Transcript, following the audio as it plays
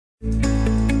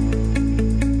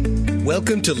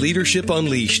Welcome to Leadership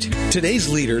Unleashed. Today's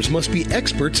leaders must be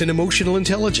experts in emotional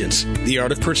intelligence, the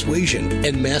art of persuasion,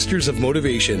 and masters of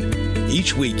motivation.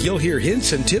 Each week, you'll hear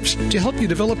hints and tips to help you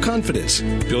develop confidence,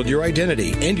 build your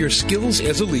identity, and your skills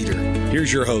as a leader.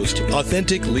 Here's your host,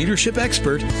 authentic leadership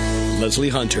expert, Leslie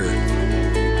Hunter.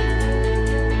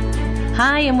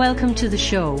 Hi, and welcome to the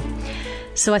show.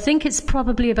 So I think it's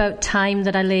probably about time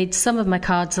that I laid some of my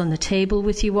cards on the table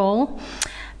with you all,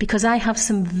 because I have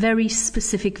some very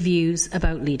specific views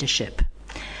about leadership.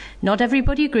 Not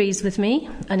everybody agrees with me,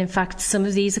 and in fact some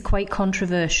of these are quite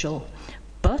controversial.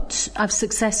 But I've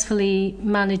successfully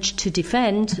managed to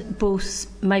defend both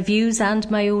my views and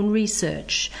my own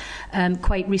research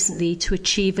quite recently to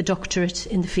achieve a doctorate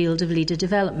in the field of leader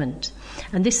development.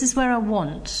 And this is where I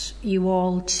want you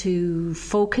all to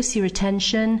focus your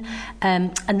attention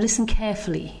and listen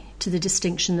carefully to the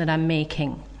distinction that I'm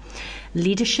making.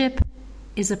 Leadership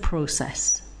is a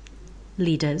process.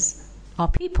 Leaders are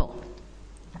people.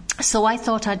 So I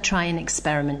thought I'd try an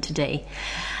experiment today.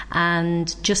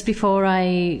 And just before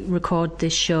I record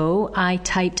this show, I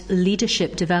typed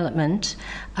leadership development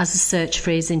as a search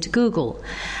phrase into Google.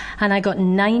 And I got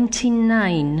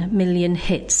 99 million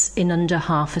hits in under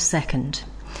half a second.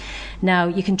 Now,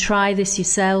 you can try this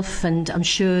yourself, and I'm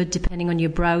sure depending on your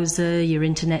browser, your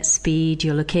internet speed,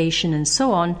 your location, and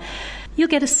so on, you'll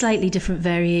get a slightly different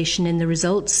variation in the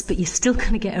results, but you're still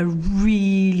going to get a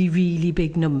really, really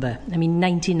big number.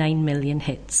 99 million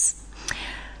hits.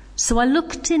 So I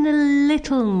looked in a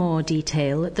little more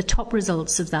detail at the top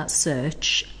results of that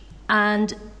search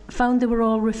and found they were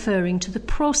all referring to the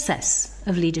process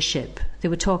of leadership. They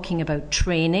were talking about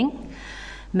training.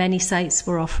 Many sites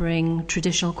were offering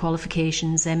traditional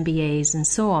qualifications, MBAs, and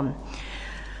so on.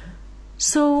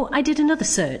 So I did another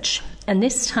search, and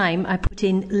this time I put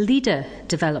in leader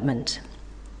development,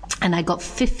 and I got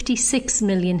 56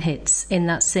 million hits in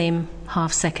that same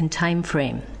half-second time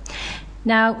frame.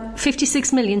 Now,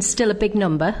 56 million is still a big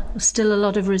number, still a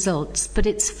lot of results, but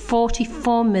it's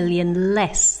 44 million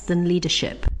less than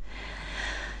leadership.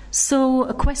 So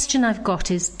a question I've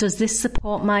got is, does this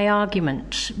support my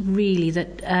argument, really,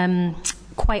 that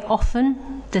quite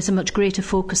often there's a much greater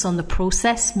focus on the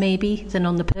process, maybe, than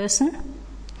on the person?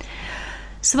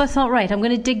 So I thought, right, I'm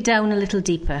going to dig down a little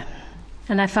deeper.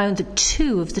 And I found that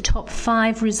 2 of the top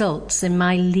 5 results in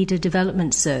my leader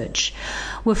development search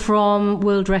were from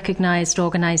world-recognized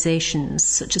organizations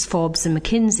such as Forbes and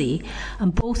McKinsey,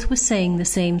 and both were saying the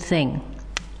same thing,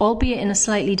 albeit in a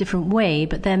slightly different way,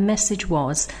 but their message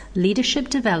was leadership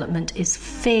development is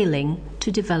failing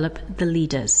to develop the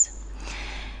leaders.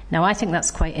 Now, I think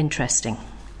that's quite interesting.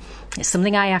 It's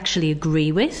something I actually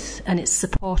agree with, and it's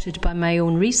supported by my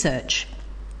own research.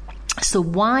 So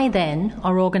why then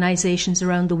are organisations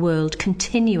around the world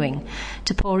continuing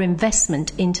to pour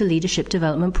investment into leadership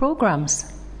development programmes?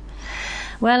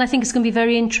 Well, I think it's going to be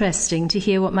very interesting to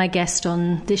hear what my guest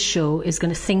on this show is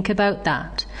going to think about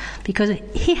that, because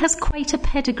he has quite a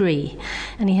pedigree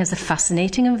and he has a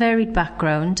fascinating and varied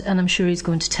background, and I'm sure he's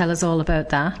going to tell us all about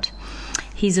that.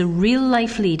 He's a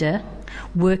real-life leader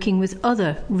working with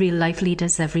other real-life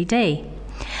leaders every day.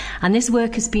 And this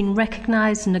work has been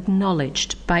recognised and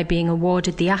acknowledged by being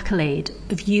awarded the accolade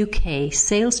of UK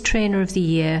Sales Trainer of the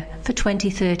Year for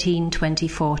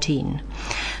 2013-2014.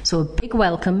 So a big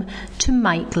welcome to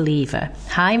Mike Lever.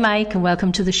 Hi, Mike, and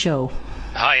welcome to the show.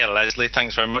 Hi, Leslie.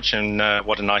 Thanks very much, and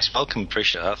what a nice welcome.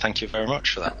 Appreciate that. Thank you very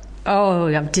much for that. Oh,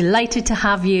 I'm delighted to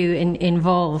have you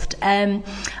involved. And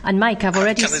Mike, I've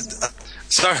already...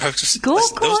 Sorry, Go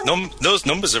on. Those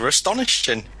numbers are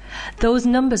astonishing. Those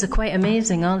numbers are quite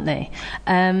amazing, aren't they?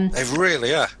 They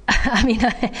really are. I mean,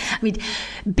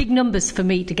 big numbers for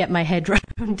me to get my head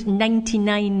around.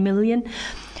 99 million.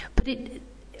 But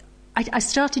I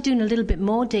started doing a little bit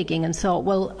more digging and thought,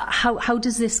 well, how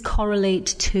does this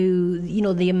correlate to,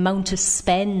 the amount of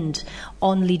spend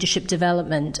on leadership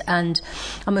development? And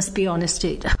I must be honest,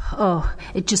 it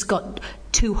just got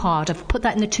too hard. I've put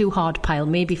that in the too hard pile,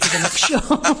 maybe for the next show.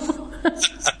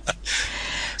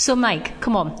 So, Mike,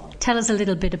 come on, tell us a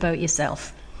little bit about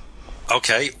yourself.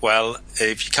 Okay, well,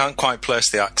 if you can't quite place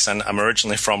the accent, I'm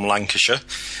originally from Lancashire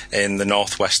in the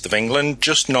northwest of England,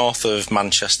 just north of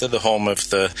Manchester, the home of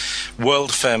the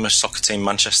world-famous soccer team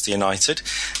Manchester United.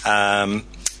 So,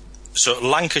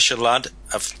 Lancashire lad,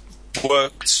 I've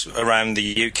worked around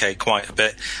the UK quite a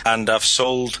bit, and I've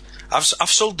sold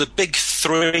the big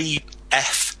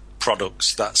 3F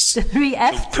products. That's the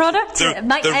 3F product?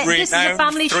 This is a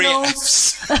family show.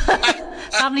 F's.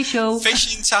 Family show.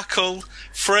 Fishing tackle,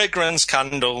 fragrance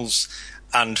candles,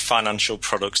 and financial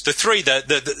products. The three,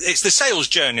 it's the sales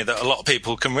journey that a lot of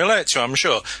people can relate to, I'm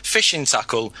sure. Fishing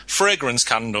tackle, fragrance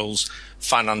candles,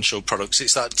 financial products.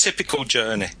 It's that typical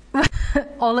journey.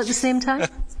 All at the same time?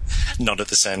 Not at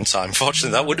the same time.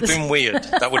 Fortunately, that would have been weird.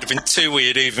 That would have been too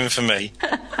weird even for me.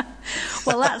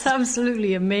 Well, that's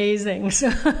absolutely amazing. So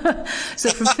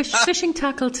from fishing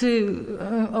tackle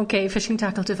to fishing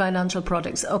tackle to financial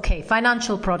products. Okay,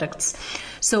 financial products.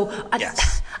 So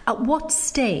at what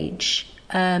stage?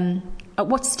 At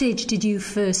what stage did you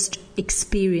first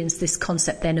experience this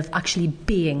concept then of actually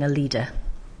being a leader?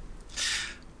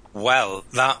 Well,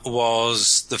 that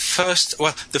was the first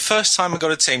time I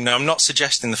got a team. Now, I'm not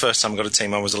suggesting the first time I got a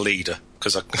team I was a leader,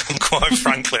 because quite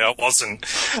frankly, I wasn't.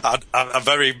 I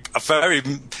very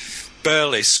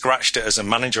barely scratched it as a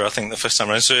manager, I think, the first time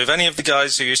around. So if any of the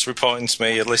guys who used to report to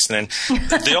me are listening,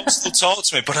 they all still talk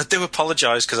to me, but I do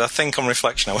apologise, because I think on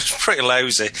reflection I was pretty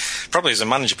lousy, probably as a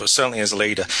manager, but certainly as a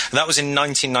leader. And that was in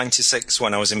 1996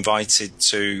 when I was invited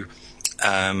to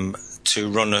run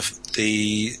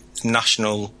the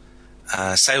national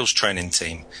sales training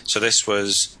team. So this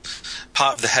was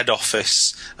part of the head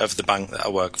office of the bank that I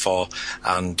work for,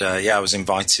 and I was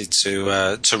invited to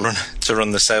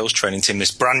run the sales training team.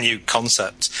 This brand new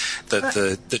concept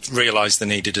that realised they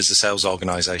needed as a sales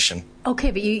organisation.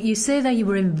 Okay, but you say that you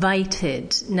were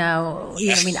invited. Now,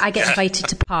 I get invited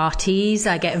to parties.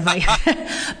 I get invited,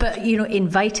 but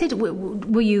invited.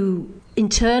 Were you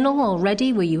internal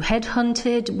already? Were you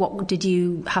headhunted? What did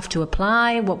you have to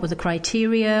apply? What were the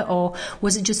criteria? Or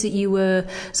was it just that you were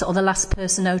sort of the last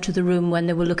person out of the room when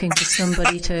they were looking for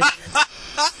somebody to...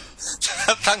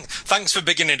 Thanks for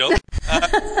bigging it up.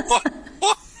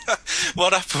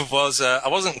 What happened was I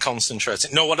wasn't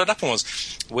concentrating. No, what had happened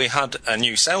was we had a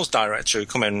new sales director who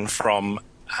come in from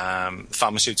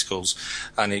pharmaceuticals,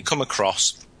 and he'd come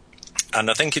across. And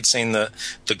I think he'd seen the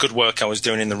good work I was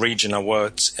doing in the region I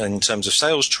worked in terms of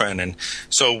sales training.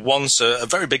 So once a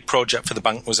very big project for the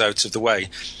bank was out of the way,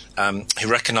 he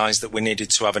recognised that we needed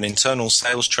to have an internal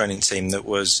sales training team that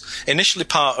was initially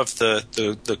part of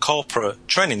the corporate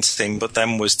training team, but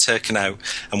then was taken out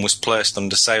and was placed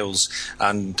under sales.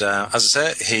 And as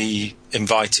I say, he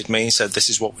invited me, said this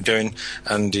is what we're doing,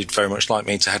 and he'd very much like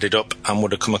me to head it up and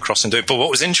would have come across and do it. But what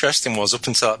was interesting was, up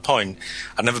until that point,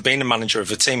 I'd never been a manager of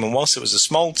a team, and whilst it was a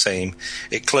small team,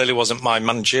 it clearly wasn't my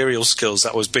managerial skills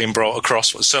that was being brought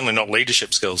across. It was certainly not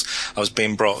leadership skills. I was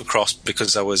being brought across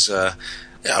because I was a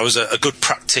good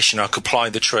practitioner. I could apply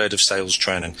the trade of sales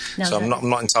training. So I'm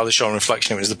not entirely sure on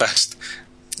reflection it was the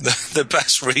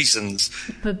best reasons.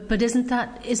 But isn't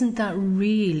that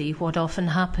really what often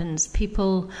happens?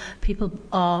 People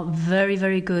are very,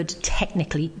 very good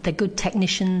technically. They're good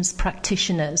technicians,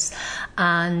 practitioners,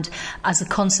 and as a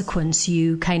consequence,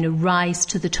 you kind of rise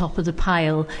to the top of the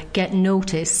pile, get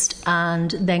noticed, and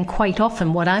then quite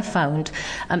often, what I've found,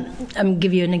 I'll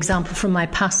give you an example from my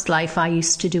past life. I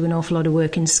used to do an awful lot of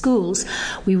work in schools.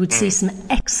 We would see some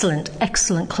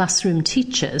excellent classroom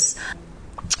teachers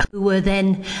who were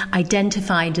then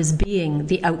identified as being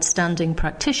the outstanding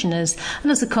practitioners,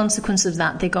 and as a consequence of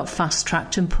that, they got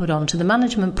fast-tracked and put onto the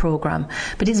management programme.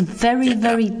 But it's very,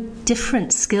 very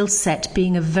different skill set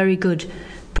being a very good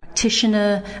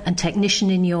practitioner and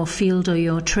technician in your field or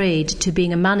your trade to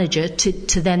being a manager,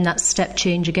 to then that step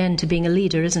change again to being a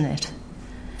leader, isn't it?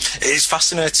 It's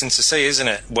fascinating to see, isn't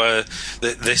it, where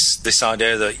this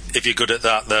idea that if you're good at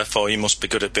that, therefore you must be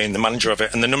good at being the manager of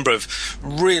it, and the number of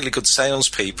really good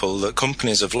salespeople that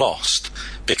companies have lost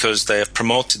because they have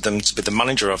promoted them to be the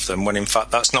manager of them, when in fact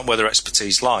that's not where their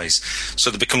expertise lies. So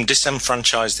they become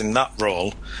disenfranchised in that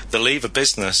role, they leave a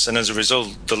business, and as a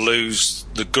result they lose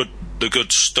the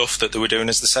good stuff that they were doing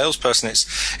as the salesperson.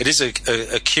 It is a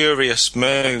curious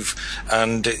move,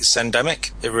 and it's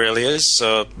endemic. It really is.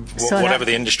 So whatever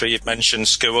the industry you've mentioned,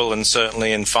 school and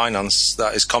certainly in finance,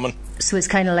 that is common. So it's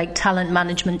kind of like talent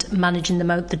management, managing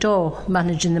them out the door,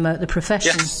 managing them out the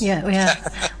profession. Yes. Yeah.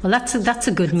 Well, that's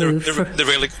a good move. They're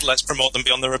really good. Let's promote them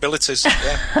beyond their abilities.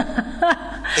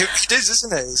 Yeah. It is,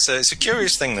 isn't it? It's a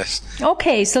curious thing, this.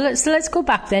 Okay, so let's go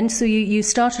back then. So you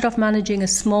started off managing a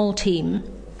small team,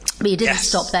 but you didn't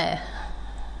stop there.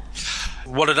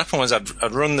 What had happened was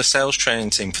I'd run the sales training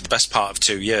team for the best part of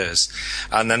 2 years,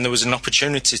 and then there was an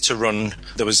opportunity to run.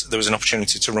 There was an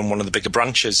opportunity to run one of the bigger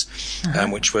branches,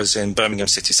 which was in Birmingham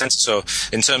city centre. So,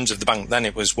 in terms of the bank, then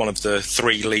it was one of the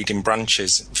 3 leading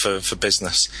branches for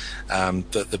business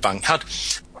that the bank had.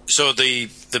 So the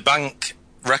bank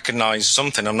recognised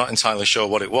something. I'm not entirely sure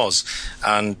what it was,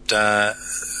 and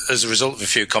as a result of a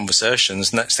few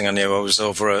conversations, next thing I knew I was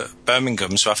over at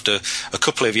Birmingham. So after a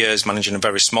couple of years managing a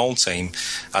very small team,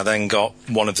 I then got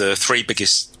one of the 3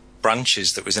 biggest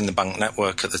branches that was in the bank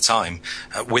network at the time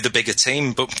with a bigger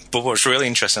team. But what's really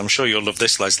interesting, I'm sure you'll love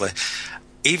this, Leslie,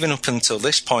 even up until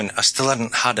this point, I still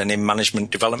hadn't had any management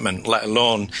development, let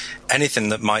alone anything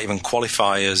that might even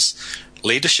qualify as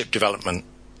leadership development.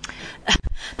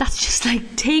 That's just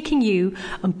like taking you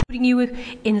and putting you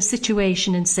in a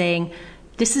situation and saying,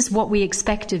 this is what we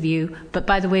expect of you, but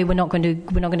by the way, we're not going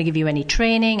to give you any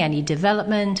training, any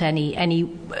development,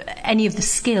 any of the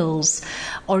skills,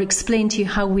 or explain to you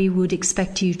how we would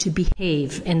expect you to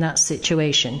behave in that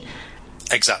situation.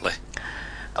 Exactly.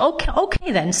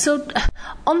 Okay then. So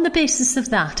on the basis of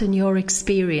that and your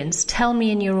experience, tell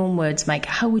me in your own words, Mike,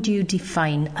 how would you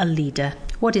define a leader?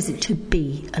 What is it to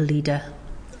be a leader?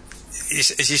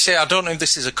 As you say, I don't know if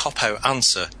this is a cop-out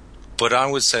answer, but I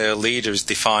would say a leader is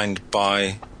defined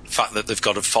by the fact that they've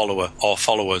got a follower or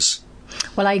followers.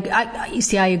 Well, you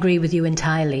see, I agree with you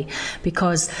entirely,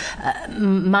 because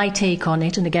my take on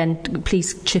it, and again,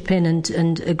 please chip in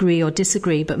and agree or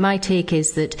disagree, but my take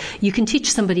is that you can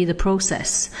teach somebody the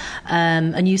process,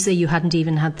 and you say you hadn't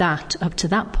even had that up to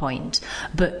that point,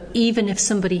 but even if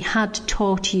somebody had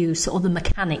taught you sort of the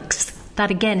mechanics, that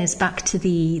again is back to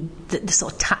the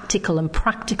sort of tactical and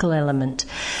practical element.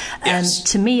 Yes.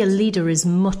 To me, a leader is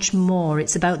much more.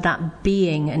 It's about that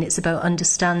being, and it's about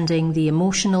understanding the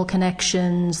emotional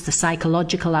connections, the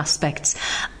psychological aspects.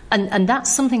 And that's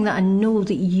something that I know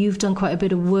that you've done quite a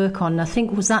bit of work on. I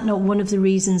think, was that not one of the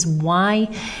reasons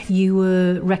why you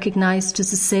were recognised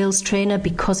as a sales trainer,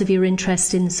 because of your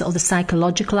interest in sort of the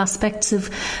psychological aspects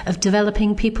of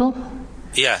developing people?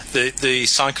 Yeah, the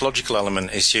psychological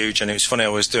element is huge, and it was funny, I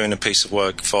was doing a piece of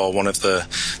work for one of the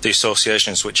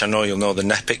associations, which I know you'll know, the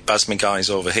NEPIC BASME guys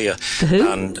over here. The who?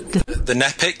 And the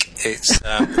NEPIC, it's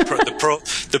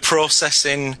the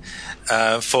processing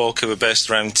folk who are based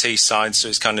around Teesside, so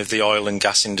it's kind of the oil and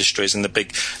gas industries and the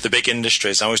big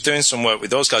industries. I was doing some work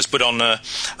with those guys, but on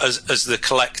as the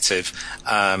collective,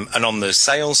 and on the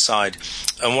sales side.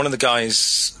 And one of the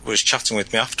guys was chatting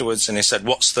with me afterwards, and he said,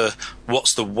 "What's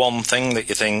the one thing that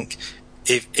you think,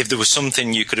 if there was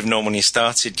something you could have known when you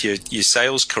started your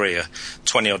sales career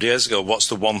 20 odd years ago, what's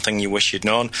the one thing you wish you'd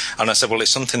known?" And I said, well, it's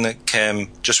something that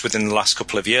came just within the last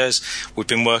couple of years. We've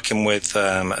been working with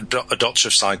a doctor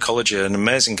of psychology, an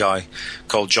amazing guy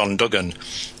called John Duggan,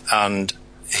 and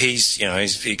he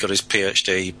got his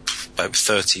PhD about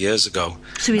 30 years ago.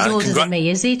 So he's older than me,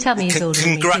 is he? Tell me he's older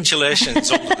than me.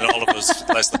 Congratulations, older than all of us,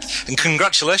 Leslie. And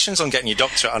congratulations on getting your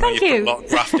doctorate. I know you put a lot of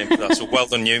graft in for that, so well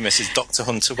done you, Mrs. Dr.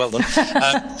 Hunter, well done.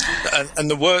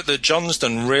 And the work that John's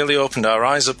done really opened our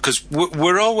eyes up, because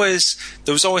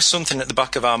there was always something at the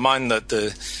back of our mind that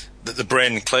the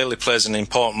brain clearly plays an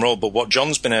important role, but what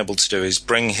John's been able to do is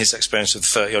bring his experience of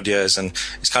 30 odd years, and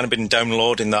it's kind of been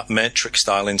downloading that matrix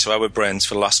style into our brains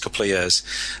for the last couple of years.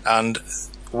 And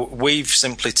we've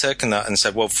simply taken that and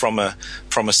said, well, from a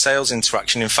sales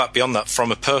interaction, in fact, beyond that,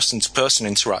 from a person-to-person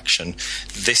interaction,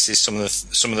 this is some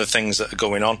of the things that are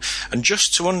going on. And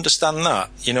just to understand that,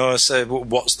 I say,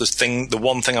 what's the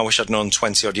one thing I wish I'd known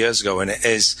 20 odd years ago, and it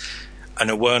is an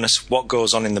awareness of what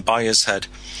goes on in the buyer's head.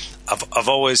 I've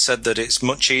always said that it's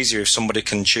much easier if somebody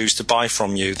can choose to buy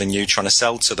from you than you trying to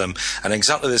sell to them. And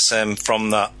exactly the same from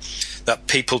that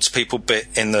people-to-people bit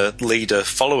in the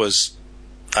leader-followers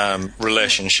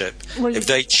relationship. Well, if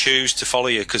they choose to follow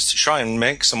you, because to try and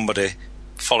make somebody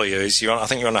follow you I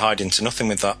think you're on a hide into nothing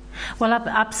with that. Well,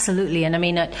 absolutely. And I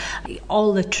mean,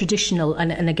 all the traditional,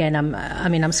 and again,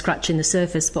 I'm scratching the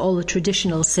surface, but all the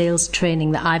traditional sales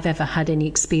training that I've ever had any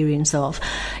experience of,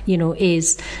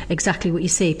 is exactly what you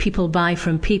say. People buy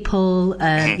from people,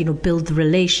 build the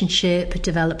relationship,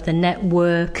 develop the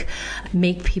network,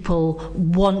 make people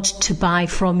want to buy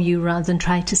from you rather than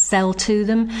try to sell to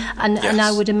them. And, yes. And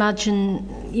I would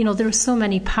imagine, there are so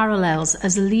many parallels.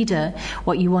 As a leader,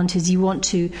 what you want is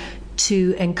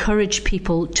to encourage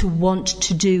people to want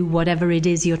to do whatever it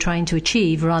is you're trying to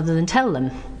achieve rather than tell them.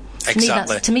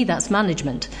 Exactly. To me, that's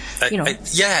management.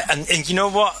 Yeah, and you know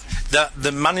what?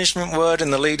 The management word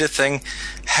and the leader thing,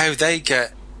 how they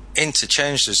get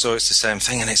interchanged as though it's the same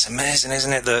thing, and it's amazing,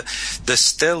 isn't it? That there's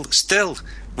still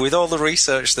with all the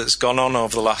research that's gone on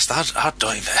over the last,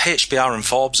 HBR and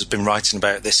Forbes have been writing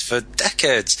about this for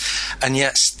decades, and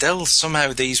yet still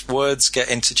somehow these words get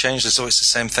interchanged as though it's the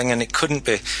same thing, and they couldn't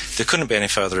be any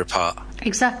further apart.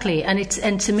 Exactly, and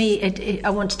to me, I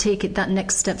want to take it that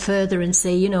next step further and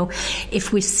say,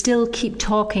 if we still keep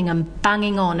talking and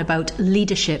banging on about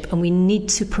leadership, and we need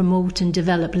to promote and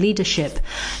develop leadership,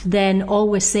 then all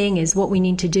we're saying is what we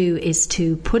need to do is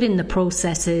to put in the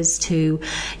processes to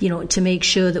make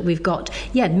sure that we've got,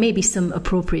 maybe some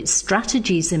appropriate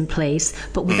strategies in place,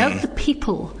 but without the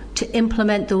people to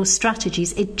implement those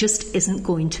strategies, it just isn't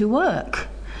going to work.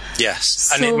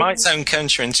 Yes, and it might sound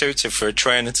counterintuitive for a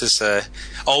trainer to say,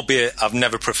 albeit I've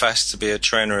never professed to be a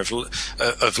trainer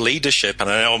of leadership, and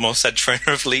I almost said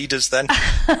trainer of leaders then.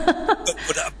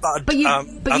 but you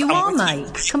are,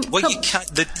 Mike.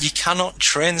 You cannot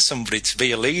train somebody to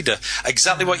be a leader.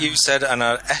 Exactly what you said, and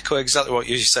I echo exactly what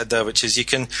you said there, which is you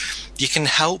can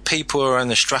help people around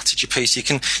the strategy piece. You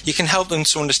can help them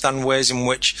to understand ways in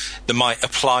which they might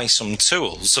apply some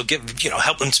tools. So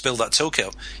help them to build that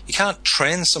toolkit. You can't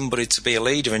train somebody to be a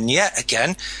leader, and yet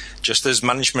again, just as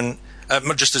manager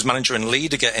and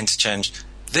leader get interchanged,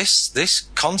 this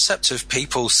concept of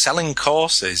people selling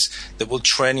courses that will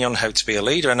train you on how to be a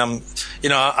leader, and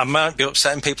I might be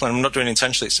upsetting people, and I'm not doing it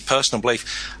intentionally, it's a personal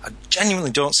belief. I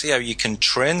genuinely don't see how you can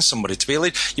train somebody to be a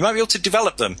leader. You might be able to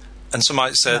develop them. And some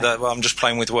might say that, well, I'm just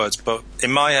playing with words. But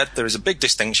in my head, there is a big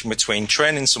distinction between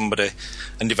training somebody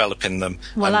and developing them.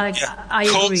 Well, I agree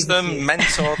coach them,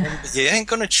 mentor them. But you ain't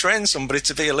going to train somebody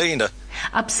to be a leader.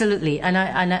 Absolutely, and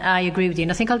I agree with you.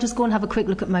 And I think I'll just go and have a quick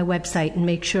look at my website and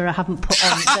make sure I haven't put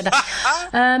on that.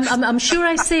 I'm sure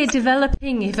I say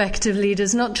developing effective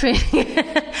leaders, not training.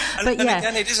 But and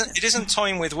again, it isn't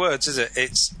toying with words, is it?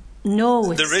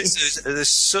 There's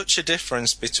such a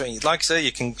difference between, like I say,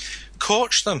 you can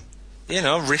coach them.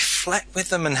 Reflect with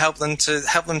them and help them to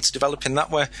develop in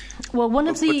that way. Well,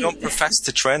 but don't profess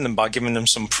to train them by giving them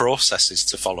some processes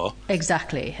to follow.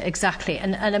 Exactly.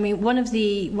 And I mean, one of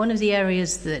the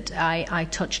areas that I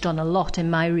touched on a lot in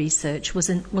my research was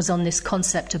on this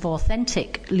concept of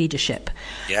authentic leadership.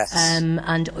 Yes.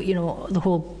 And the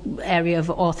whole area of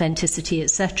authenticity,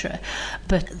 etc.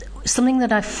 But something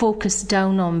that I focused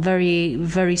down on very,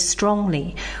 very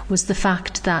strongly was the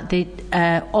fact that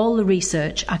all the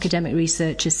research, academic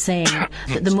research, is saying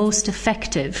that the most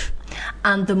effective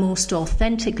and the most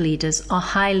authentic leaders are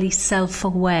highly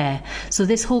self-aware. So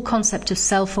this whole concept of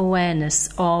self-awareness,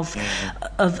 of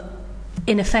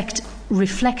in effect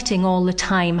reflecting all the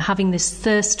time, having this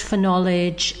thirst for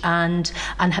knowledge and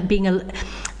having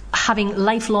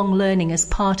lifelong learning as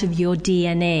part of your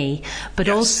DNA, but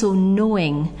also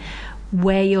knowing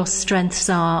where your strengths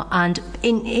are, and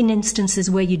in instances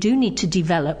where you do need to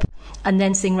develop, and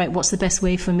then saying, right, what's the best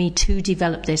way for me to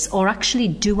develop this? Or actually,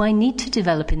 do I need to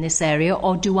develop in this area,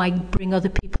 or do I bring other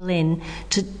people in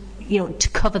to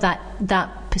cover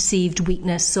that perceived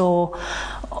weakness or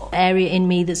area in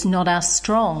me that's not as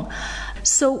strong?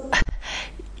 So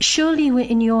surely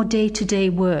in your day-to-day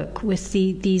work with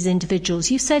these individuals,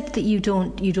 you said that you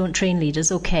don't train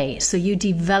leaders, okay, so you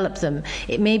develop them.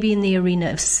 It may be in the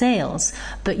arena of sales,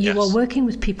 but you are working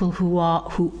with people who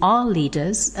are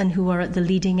leaders and who are at the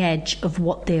leading edge of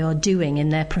what they are doing in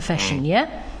their profession,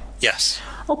 yeah? Yes.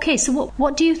 Okay, so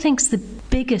what do you think's the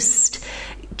biggest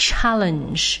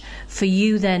challenge for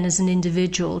you then as an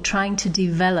individual trying to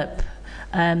develop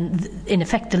in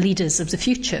effect the leaders of the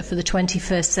future for the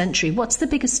 21st century? What's the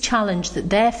biggest challenge that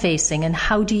they're facing, and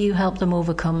how do you help them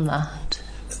overcome that?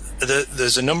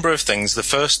 There's a number of things. The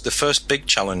first big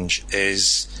challenge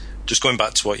is just going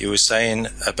back to what you were saying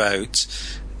about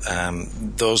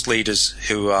those leaders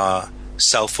who are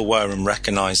self-aware and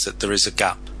recognise that there is a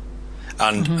gap.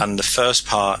 And the first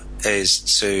part is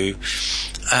to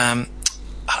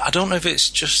I don't know if it's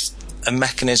just a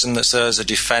mechanism that serves a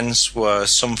defence, where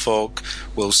some folk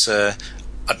will say,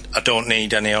 I don't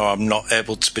need any, or I'm not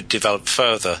able to be developed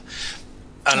further.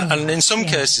 And in some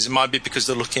cases, it might be because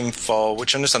they're looking for,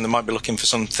 which I understand, they might be looking for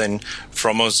something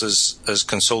from us as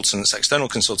consultants, external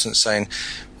consultants, saying,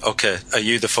 okay, are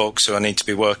you the folks who I need to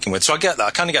be working with? So I get that. I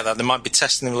kind of get that. They might be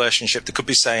testing the relationship. They could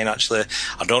be saying, actually,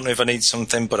 I don't know if I need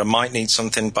something, but I might need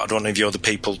something, but I don't know if you're the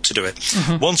people to do it.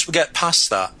 Once we get past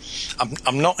that,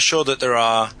 I'm not sure that there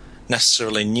are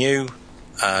necessarily new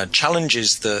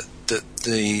challenges that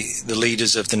the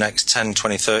leaders of the next 10,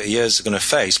 20, 30 years are going to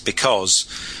face, because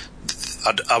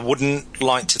I wouldn't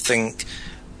like to think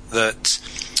that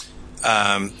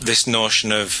this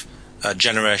notion of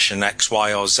generation X,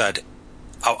 Y, or Z,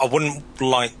 I wouldn't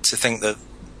like to think that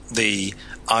the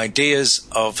ideas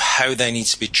of how they need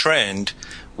to be trained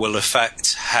will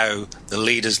affect how the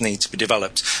leaders need to be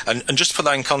developed. And just to put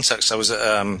that in context, I was at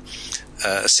a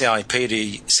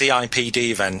CIPD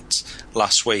event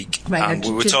last week, right, and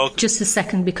we were talking. Just a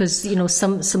second, because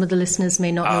some of the listeners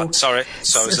may not know. Sorry.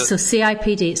 So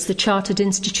CIPD, it's the Chartered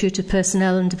Institute of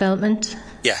Personnel and Development.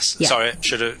 Yes. Yeah. Sorry,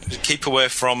 keep away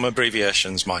from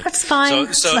abbreviations, Mike. That's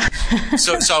fine. So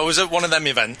I was at one of them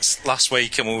events last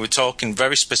week, and we were talking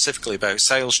very specifically about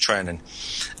sales training,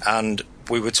 and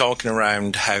we were talking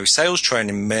around how sales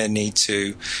training may need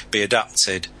to be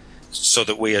adapted so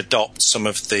that we adopt some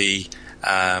of the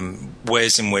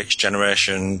ways in which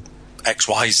generation X,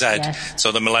 Y, Z,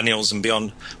 so the millennials and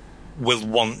beyond, will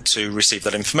want to receive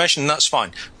that information, and that's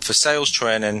fine. For sales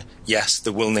training, yes,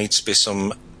 there will need to be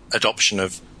some adoption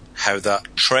of how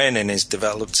that training is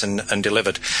developed and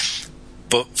delivered.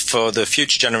 But for the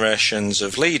future generations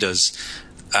of leaders,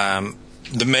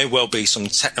 there may well be some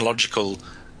technological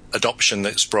adoption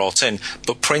that's brought in,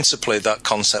 but principally that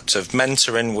concept of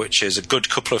mentoring, which is a good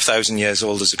couple of thousand years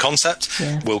old as a concept,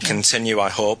 will continue, I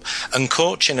hope. And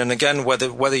coaching, and again,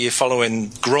 whether you're following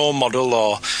Grow model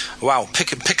or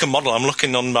pick a model. I'm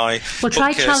looking on my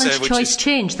try challenge, choice,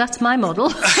 change. That's my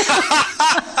model.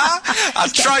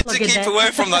 I've tried to keep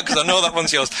away from that because I know that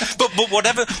one's yours. But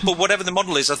whatever the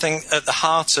model is, I think at the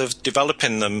heart of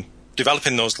developing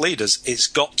those leaders, it's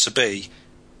got to be.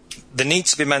 They need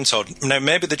to be mentored. Now,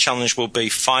 maybe the challenge will be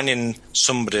finding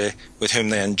somebody with whom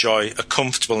they enjoy a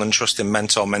comfortable and trusting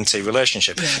mentor-mentee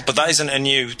relationship. Yeah. But that isn't a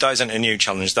new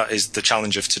challenge. That is the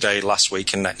challenge of today, last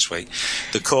week, and next week.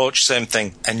 The coach, same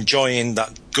thing. Enjoying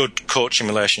that good coaching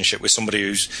relationship with somebody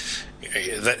who's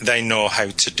they know how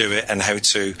to do it and how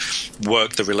to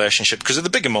work the relationship because of the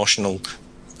big emotional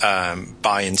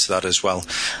buy into that as well.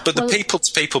 But the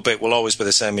people-to-people bit will always be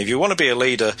the same. If you want to be a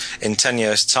leader in 10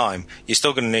 years' time, you're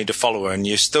still going to need a follower, and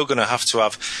you're still going to have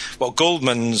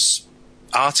Goldman's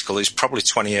article is probably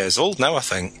 20 years old now, I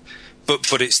think.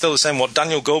 But it's still the same. What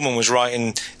Daniel Goleman was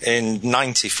writing in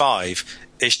 95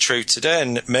 is true today,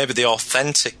 and maybe the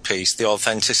authentic piece, the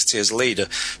authenticity as a leader,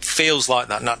 feels like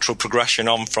that natural progression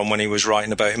on from when he was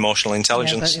writing about emotional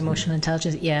intelligence. Yeah, about emotional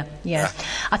intelligence, yeah.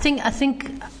 I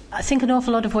think an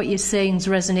awful lot of what you're saying is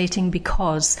resonating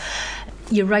because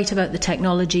you're right about the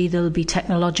technology. There'll be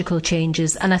technological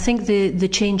changes, and I think the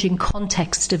changing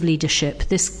context of leadership,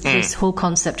 this whole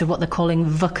concept of what they're calling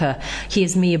VUCA,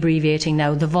 here's me abbreviating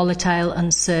now, the volatile,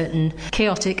 uncertain,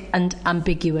 chaotic and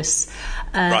ambiguous,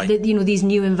 these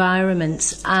new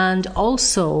environments, and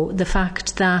also the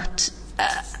fact that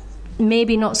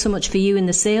maybe not so much for you in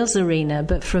the sales arena,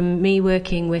 but from me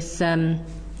working with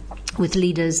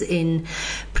leaders in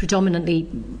predominantly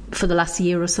for the last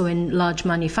year or so in large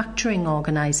manufacturing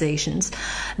organisations,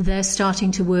 they're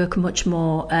starting to work much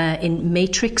more in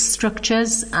matrix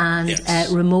structures and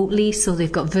remotely, so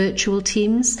they've got virtual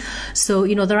teams. So,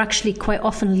 they're actually quite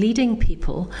often leading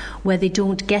people where they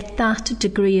don't get that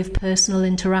degree of personal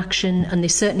interaction, and they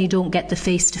certainly don't get the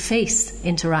face-to-face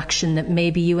interaction that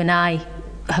maybe you and I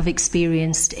have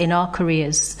experienced in our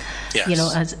careers,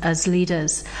 as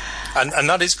leaders. And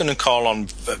that is going to call on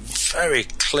very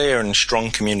clear and strong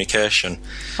communication.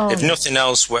 If nothing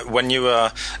else, when you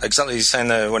are exactly saying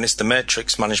there, when it's the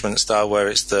matrix management style, where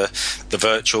it's the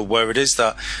virtual, where it is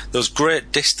that those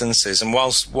great distances, and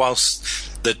whilst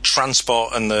the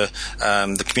transport and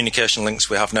the communication links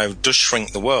we have now does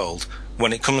shrink the world,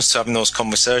 when it comes to having those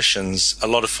conversations, a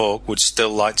lot of folk would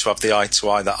still like to have the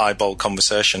eye-to-eye, that eyeball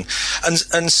conversation. And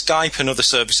Skype and other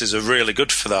services are really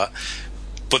good for that.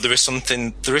 But there is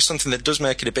something that does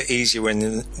make it a bit easier when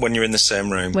you're in the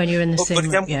same room. When you're in the same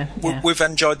room, We've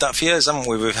enjoyed that for years, haven't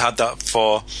we? We've had that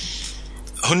for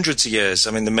hundreds of years.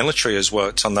 I mean, the military has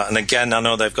worked on that. And again, I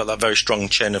know they've got that very strong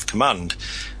chain of command.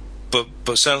 But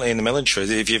certainly in the military,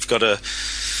 if you've got a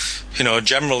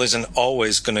general isn't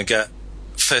always going to get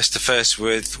face-to-face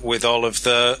with all of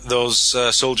those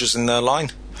soldiers in their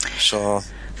line. So...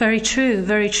 Very true,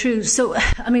 very true. So,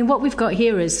 I mean, what we've got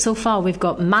here is, so far we've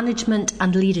got management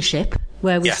and leadership,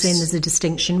 where we're saying there's a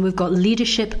distinction. We've got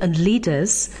leadership and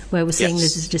leaders, where we're saying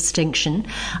there's a distinction.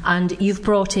 And you've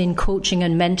brought in coaching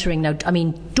and mentoring. Now, I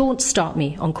mean, don't start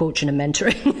me on coaching and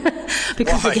mentoring.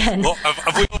 Because again...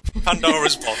 have we opened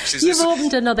Pandora's box? You've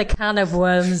opened another can of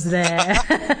worms there.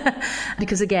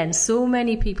 Because again, so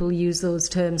many people use those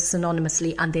terms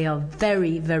synonymously, and they are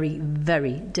very, very,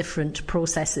 very different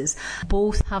processes.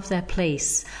 Both have their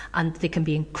place, and they can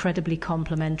be incredibly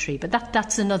complementary. But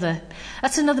that's another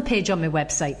page on my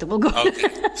website that we'll go. Okay.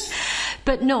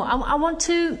 But no, I want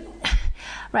to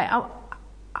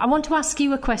ask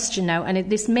you a question now, and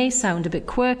this may sound a bit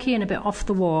quirky and a bit off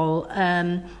the wall,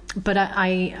 but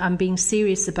I'm being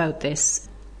serious about this.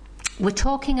 We're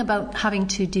talking about having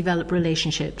to develop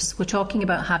relationships. We're talking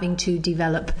about having to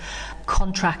develop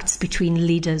contracts between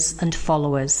leaders and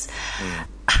followers.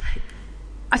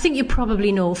 I think you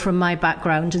probably know from my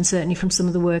background, and certainly from some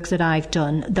of the work that I've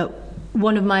done, that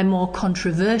one of my more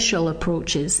controversial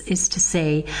approaches is to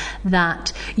say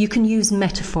that you can use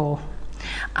metaphor.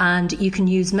 And you can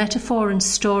use metaphor and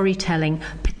storytelling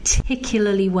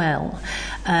particularly well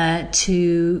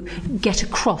to get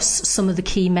across some of the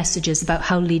key messages about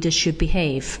how leaders should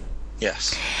behave.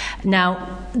 Yes.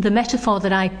 Now, the metaphor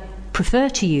that I prefer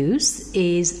to use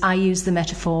is I use the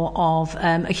metaphor of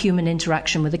a human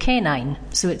interaction with a canine.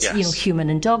 So it's, human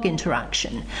and dog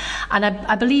interaction. And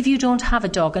I believe you don't have a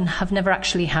dog and have never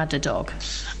actually had a dog.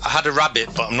 I had a rabbit,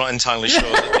 but I'm not entirely sure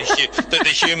that the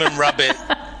human-rabbit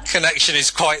connection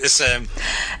is quite the same.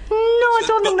 No, I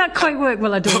don't think that quite worked.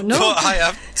 Well, I don't know. But I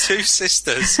have two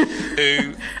sisters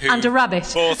who and a rabbit.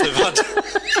 Both have had...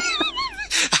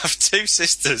 I have two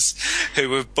sisters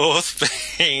who have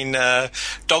both been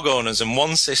dog owners, and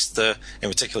one sister in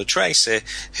particular, Tracy,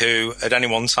 who at any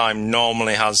one time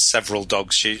normally has several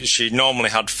dogs. She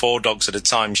normally had 4 dogs at a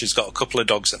time. She's got a couple of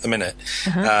dogs at the minute,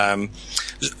 and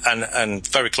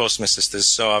very close to my sisters.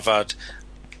 So I've had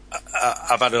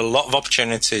a lot of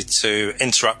opportunity to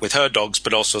interact with her dogs,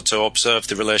 but also to observe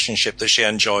the relationship that she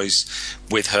enjoys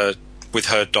with her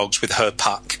dogs, with her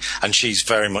pack, and she's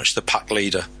very much the pack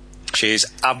leader. She is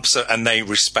and they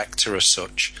respect her as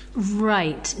such.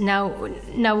 Right. Now,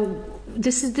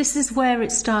 this is where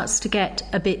it starts to get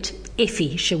a bit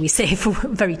iffy, shall we say, for a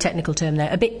very technical term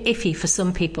there, a bit iffy for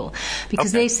some people,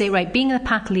 because they say, right, being a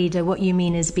pack leader, what you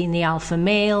mean is being the alpha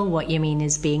male, what you mean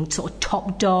is being sort of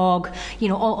top dog,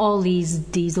 all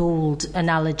these old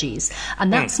analogies,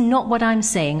 and that's not what I'm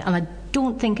saying, and I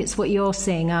don't think it's what you're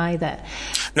saying either.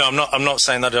 No, I'm not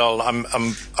saying that at all.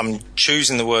 I'm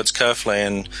choosing the words carefully,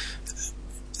 and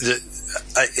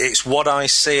it's what I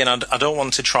see, and I don't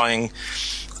want to try and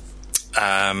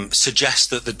suggest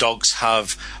that the dogs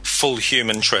have full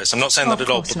human traits. I'm not saying that at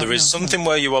all, but there is something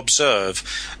where you observe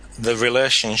the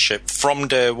relationship from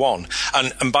day one.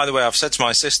 And by the way, I've said to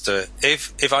my sister,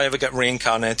 if I ever get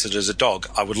reincarnated as a dog,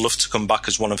 I would love to come back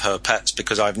as one of her pets,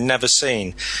 because I've never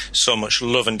seen so much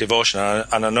love and devotion.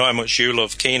 And I know how much you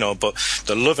love Keno, but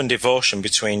the love and devotion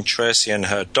between Tracy and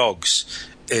her dogs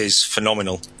is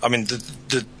phenomenal. I mean,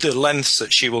 the lengths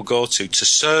that she will go to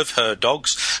serve her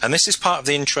dogs, and this is part of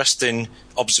the interesting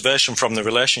observation from the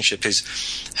relationship, is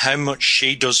how much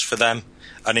she does for them,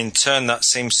 and in turn that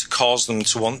seems to cause them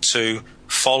to want to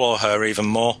follow her even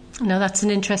more. Now, that's an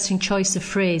interesting choice of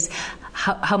phrase.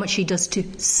 How much she does to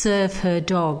serve her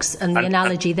dogs, and the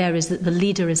analogy there is that the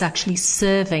leader is actually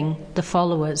serving the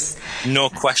followers. No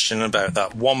question about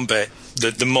that one bit.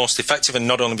 The most effective, and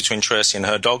not only between Tracy and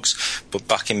her dogs, but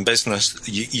back in business,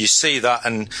 you see that,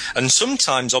 and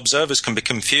sometimes observers can be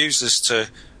confused as to,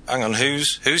 hang on,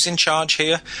 who's in charge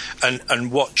here? And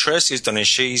what Tracy has done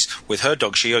is with her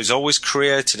dog, she has always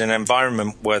created an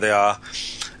environment where they are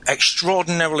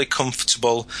extraordinarily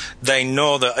comfortable. They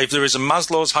know that if there is a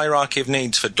Maslow's hierarchy of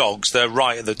needs for dogs, they're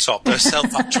right at the top. They're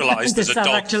self-actualized as a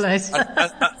dog.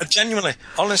 Genuinely,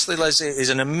 honestly, Leslie, it is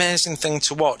an amazing thing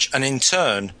to watch, and in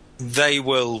turn, they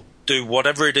will do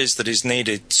whatever it is that is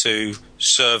needed to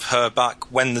serve her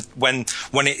back when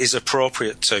it is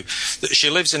appropriate to.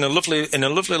 She lives in a lovely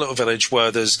little village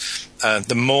where there's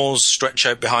the moors stretch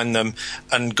out behind them,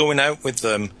 and going out with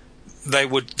them, they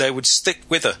would stick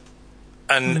with her.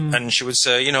 And she would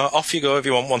say, off you go if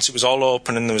you want, once it was all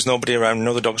open and there was nobody around,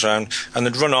 no other dogs around, and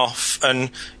they'd run off.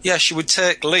 And, she would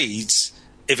take leads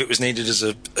if it was needed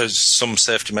as some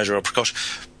safety measure or precaution.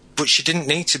 But she didn't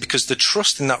need to, because the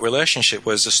trust in that relationship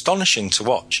was astonishing to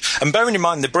watch. And bearing in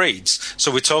mind the breeds,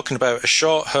 so we're talking about a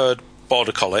short-haired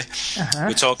border collie,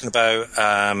 we're talking about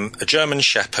a German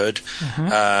shepherd,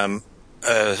 a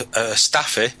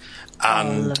staffy,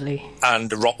 and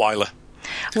a Rottweiler.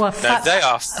 Well, they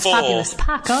are a fabulous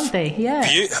pack, aren't they?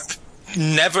 Yeah.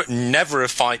 Never a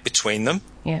fight between them.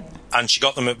 Yeah. And she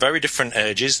got them at very different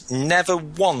ages. Never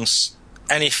once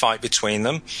any fight between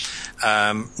them.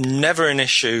 Never an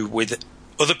issue with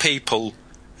other people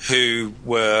who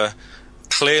were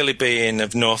clearly being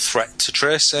of no threat to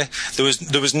Tracy.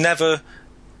 There was never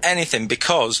anything,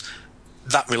 because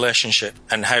that relationship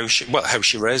and how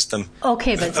she raised them.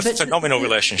 Okay, but a phenomenal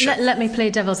relationship. Let me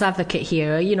play devil's advocate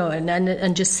here,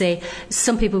 and just say,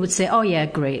 some people would say, oh yeah,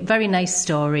 great, very nice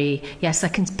story. Yes, I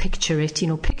can picture it.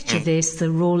 Picture this,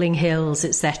 the rolling hills,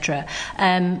 etc.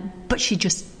 But she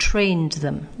just trained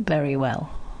them very well.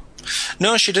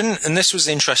 No, she didn't, and this was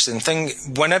the interesting thing.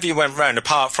 Whenever you went round,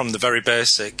 apart from the very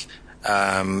basic,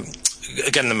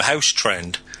 again, them house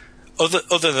trained.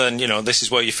 Other than, this is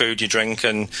where you food, you drink,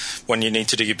 and when you need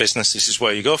to do your business, this is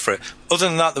where you go for it. Other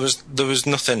than that, there was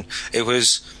nothing. It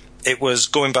was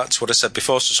going back to what I said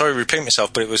before. So sorry to repeat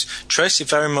myself, but it was Tracy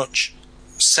very much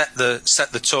set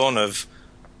the tone of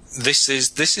this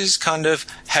is kind of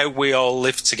how we all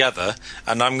live together,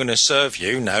 and I'm going to serve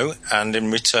you now, and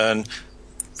in return,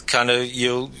 kind of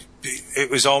it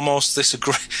was almost this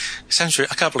essentially,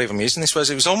 I can't believe I'm using this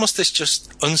word. It was almost this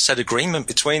just unsaid agreement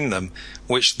between them,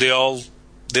 which they all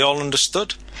they all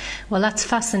understood. Well, that's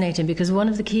fascinating, because one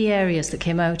of the key areas that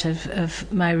came out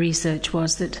of my research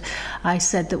was that I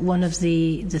said that one of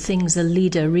the things a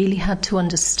leader really had to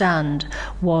understand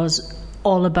was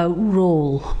all about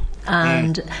role,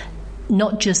 and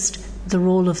not just the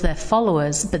role of their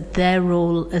followers, but their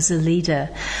role as a leader,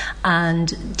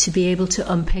 and to be able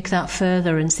to unpick that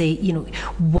further and say,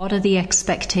 what are the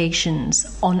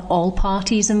expectations on all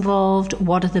parties involved?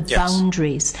 What are the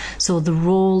boundaries? So the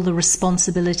role, the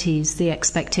responsibilities, the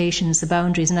expectations, the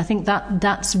boundaries, and I think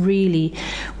that's really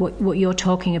what you're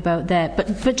talking about there.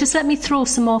 But just let me throw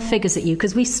some more figures at you,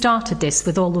 because we started this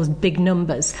with all those big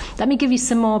numbers. Let me give you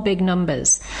some more big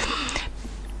numbers.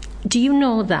 Do you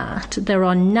know that there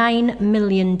are 9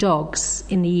 million dogs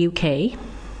in the UK?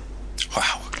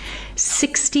 Wow.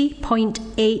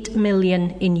 60.8 million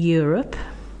in Europe.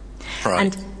 Right.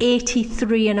 And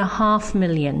 83.5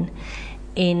 million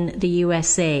in the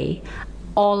USA,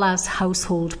 all as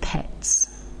household pets.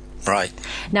 Right.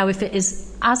 Now, if it is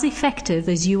as effective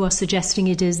as you are suggesting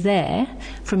it is there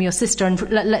from your sister, and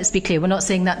let's be clear, we're not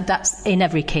saying that that's in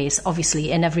every case,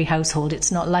 obviously, in every household,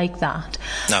 it's not like that.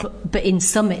 No. But in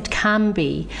some it can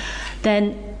be.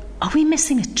 Then are we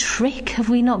missing a trick? Have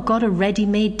we not got a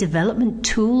ready-made development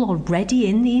tool already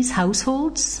in these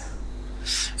households?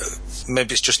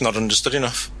 Maybe it's just not understood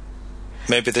enough.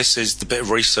 Maybe this is the bit of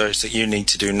research that you need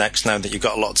to do next, now that you've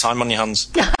got a lot of time on your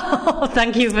hands. Oh,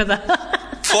 thank you for that.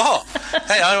 What?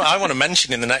 Hey, I want to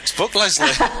mention in the next book,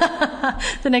 Leslie.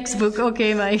 The next book,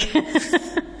 okay, Mike.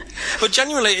 But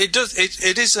genuinely, it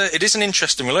is an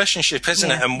interesting relationship, isn't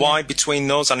it? And why between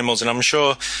those animals? And I'm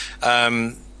sure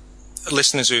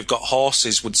listeners who've got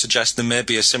horses would suggest there may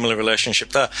be a similar relationship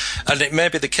there, and it may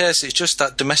be the case. It's just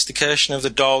that domestication of the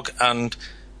dog and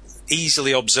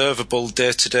easily observable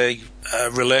day-to-day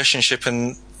relationship,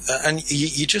 and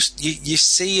you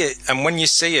see it, and when you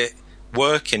see it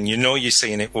working, you're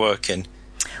seeing it working.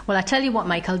 Well, I tell you what,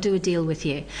 Mike, I'll do a deal with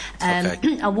you.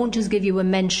 Okay. I won't just give you a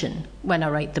mention when I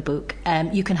write the book.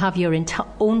 You can have your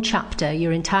own chapter,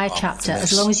 your entire chapter,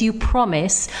 as long as you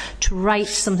promise to write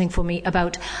something for me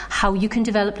about how you can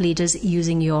develop leaders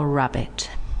using your rabbit.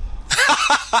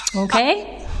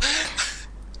 Okay?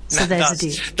 So there's a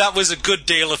deal. That was a good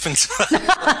deal up until...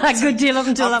 A good deal up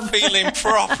until I'm feeling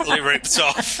properly ripped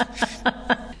off.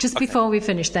 Just before we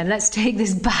finish then, let's take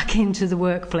this back into the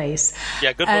workplace.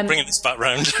 Yeah, good luck bringing this back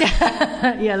round.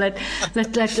 Yeah,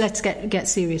 let's get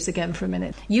serious again for a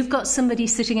minute. You've got somebody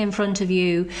sitting in front of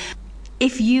you.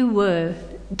 If you were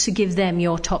to give them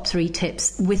your top 3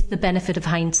 tips with the benefit of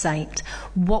hindsight,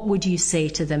 what would you say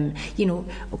to them?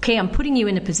 Okay, I'm putting you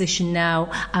in a position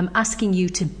now. I'm asking you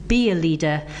to be a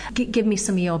leader. Give me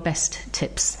some of your best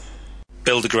tips.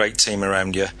 Build a great team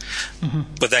around you,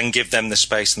 but then give them the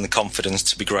space and the confidence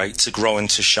to be great, to grow and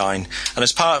to shine. And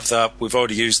as part of that, we've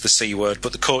already used the C word,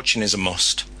 but the coaching is a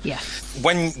must. Yeah.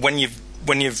 When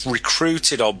you've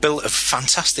recruited or built a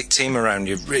fantastic team around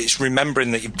you, it's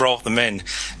remembering that you brought them in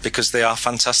because they are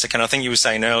fantastic. And I think you were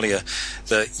saying earlier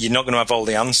that you're not going to have all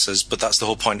the answers, but that's the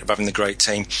whole point of having the great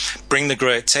team. Bring the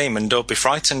great team, and don't be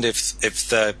frightened if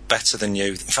they're better than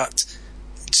you. In fact,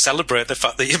 celebrate the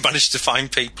fact that you managed to find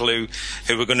people who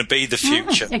are going to be the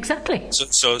future. Exactly.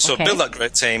 So Okay. Build that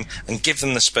great team and give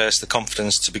them the space, the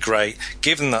confidence to be great.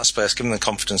 Give them that space, give them the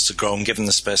confidence to grow, and give them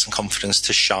the space and confidence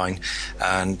to shine.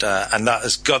 And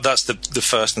that's the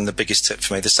first and the biggest tip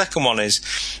for me. The second one is,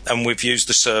 and we've used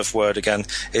the serve word again,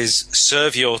 is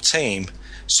serve your team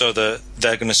so that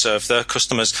they're going to serve their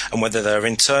customers, and whether they're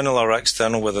internal or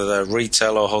external, whether they're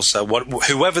retail or wholesale,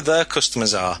 whoever their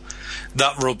customers are,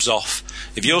 that rubs off.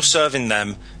 If you're serving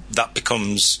them, that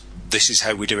becomes, this is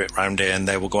how we do it round here, and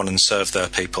they will go on and serve their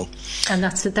people. And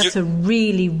that's a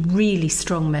really, really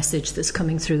strong message that's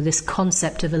coming through, this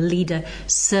concept of a leader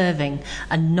serving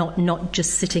and not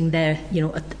just sitting there,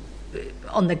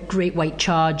 on the great white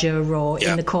charger or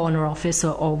in the corner office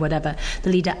or whatever. The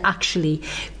leader actually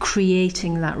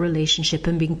creating that relationship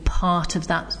and being part of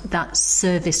that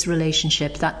service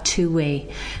relationship, that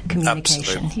two-way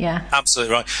communication. Absolutely. Yeah,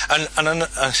 absolutely right. And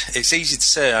it's easy to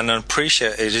say, and I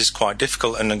appreciate it is quite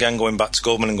difficult. And again, going back to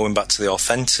Goldman and going back to the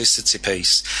authenticity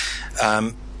piece,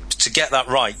 to get that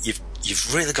right,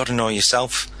 you've really got to know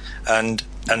yourself, and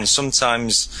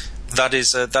sometimes that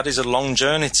is a long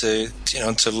journey to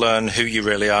learn who you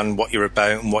really are and what you're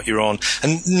about and what you're on,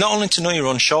 and not only to know your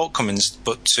own shortcomings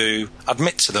but to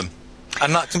admit to them,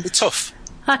 and that can be tough.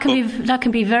 That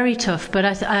can be very tough. But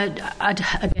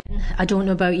I don't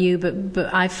know about you,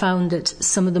 but I found that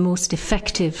some of the most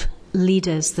effective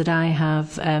leaders that I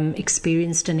have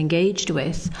experienced and engaged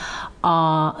with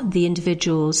are the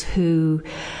individuals who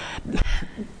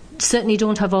certainly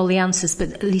don't have all the answers,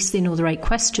 but at least they know the right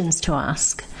questions to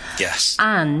ask. Yes.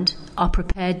 And are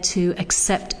prepared to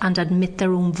accept and admit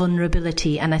their own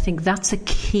vulnerability. And I think that's a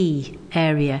key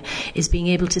area, is being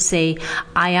able to say,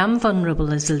 I am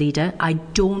vulnerable as a leader. I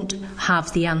don't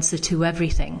have the answer to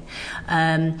everything.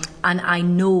 And I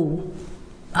know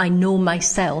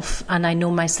myself, and I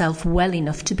know myself well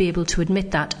enough to be able to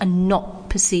admit that and not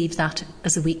perceive that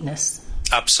as a weakness.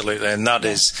 Absolutely, and that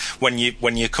is when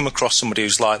you come across somebody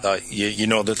who's like that, you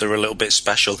know that they're a little bit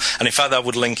special. And in fact, that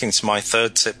would link into my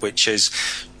third tip, which is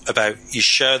about you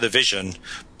share the vision,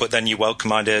 but then you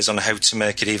welcome ideas on how to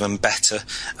make it even better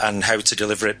and how to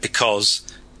deliver it, because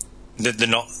they're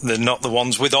not the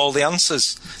ones with all the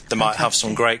answers. They might have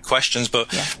some great questions,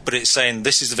 but it's saying,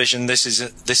 this is the vision, this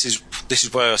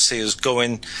is where I see us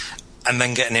going. And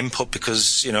then get an input,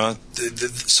 because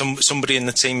somebody in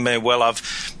the team may well have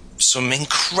some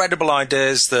incredible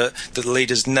ideas that the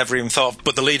leaders never even thought of,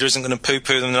 but the leader isn't going to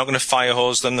poo-poo them, they're not going to fire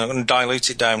hose them, they're not going to dilute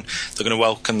it down, they're going to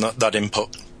welcome that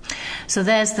input. So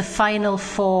there's the final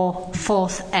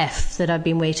fourth F that I've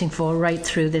been waiting for right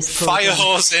through this program. Fire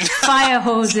hosing. Fire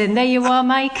hosing. There you are,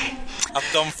 Mike. I've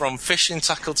gone from fishing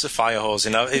tackle to fire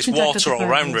hosing. It's water all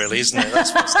around, really, isn't it?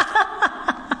 That's what's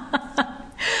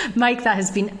Mike, that has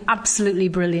been absolutely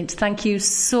brilliant. Thank you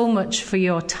so much for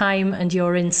your time and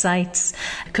your insights.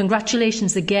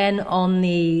 Congratulations again on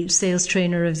the Sales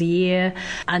Trainer of the Year,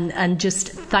 and just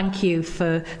thank you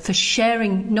for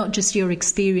sharing not just your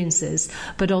experiences,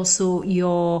 but also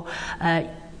your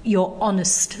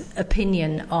honest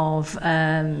opinion of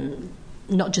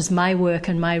not just my work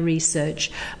and my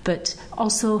research, but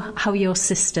also how your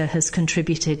sister has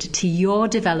contributed to your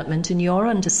development and your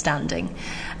understanding.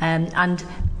 And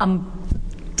I'm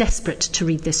desperate to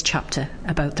read this chapter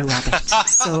about the rabbit.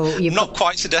 So I'm not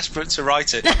quite so desperate to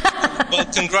write it. Well,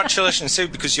 congratulations, Sue,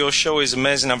 because your show is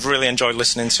amazing. I've really enjoyed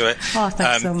listening to it. Oh,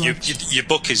 thanks so much. Your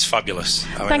book is fabulous.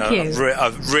 Thank you.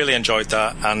 I've really enjoyed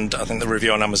that, and I think the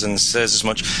review on Amazon says as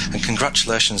much. And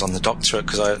congratulations on the doctorate,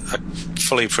 because I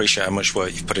fully appreciate how much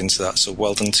work you've put into that. So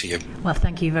well done to you. Well,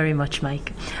 thank you very much,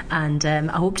 Mike. And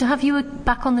I hope to have you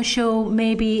back on the show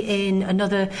maybe in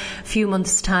another few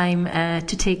months' time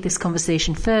to take this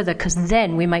conversation further, because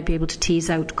then we might be able to tease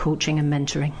out coaching and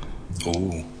mentoring.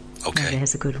 Oh, okay. Oh,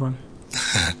 there's a good one.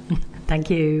 Thank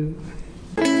you.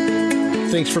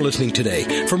 Thanks for listening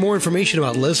today. For more information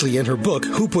about Leslie and her book,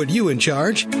 Who Put You in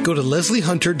Charge?, go to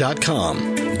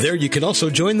lesliehunter.com. There you can also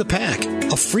join the Pack,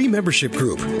 a free membership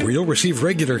group where you'll receive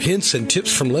regular hints and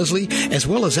tips from Leslie, as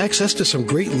well as access to some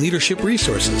great leadership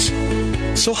resources.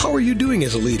 So how are you doing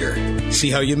as a leader? See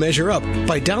how you measure up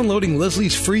by downloading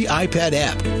Leslie's free iPad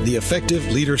app, the Effective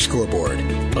Leader Scoreboard,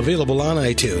 available on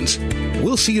iTunes.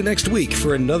 We'll see you next week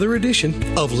for another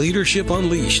edition of Leadership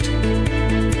Unleashed.